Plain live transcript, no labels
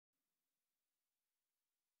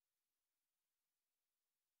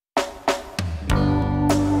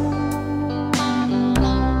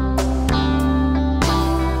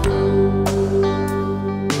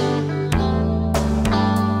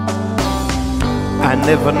I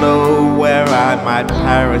never know where I might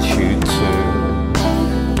parachute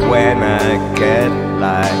to when I get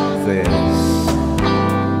like this.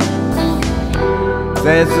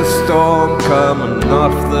 There's a storm coming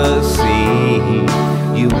off the sea.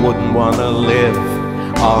 You wouldn't want to live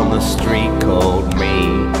on a street called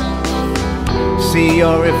me. See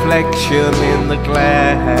your reflection in the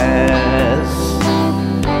glass,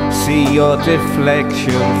 see your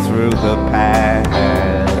deflection through the past.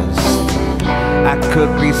 I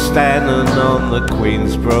could be standing on the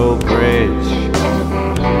Queensboro Bridge.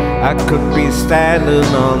 I could be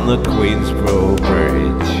standing on the Queensboro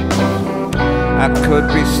Bridge. I could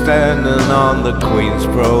be standing on the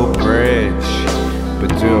Queensboro Bridge.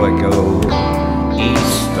 But do I go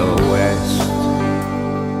east or west?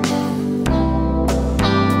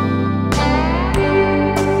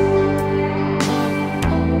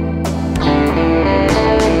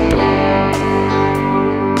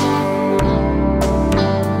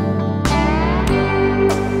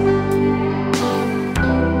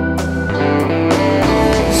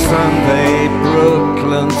 Sunday,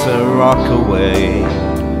 Brooklyn to Rockaway.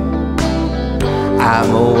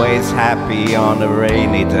 I'm always happy on a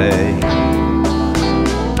rainy day.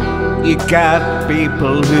 You got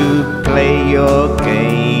people who play your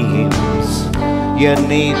games. You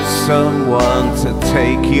need someone to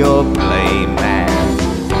take your blame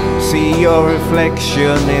and see your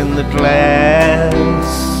reflection in the glass,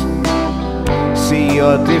 see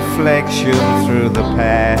your deflection through the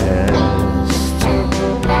past.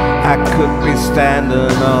 I could be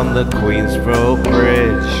standing on the Queensboro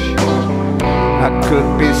Bridge. I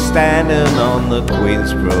could be standing on the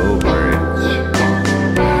Queensboro Bridge.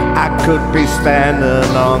 I could be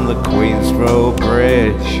standing on the Queensboro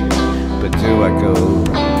Bridge. But do I go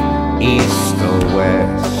east or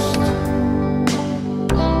west?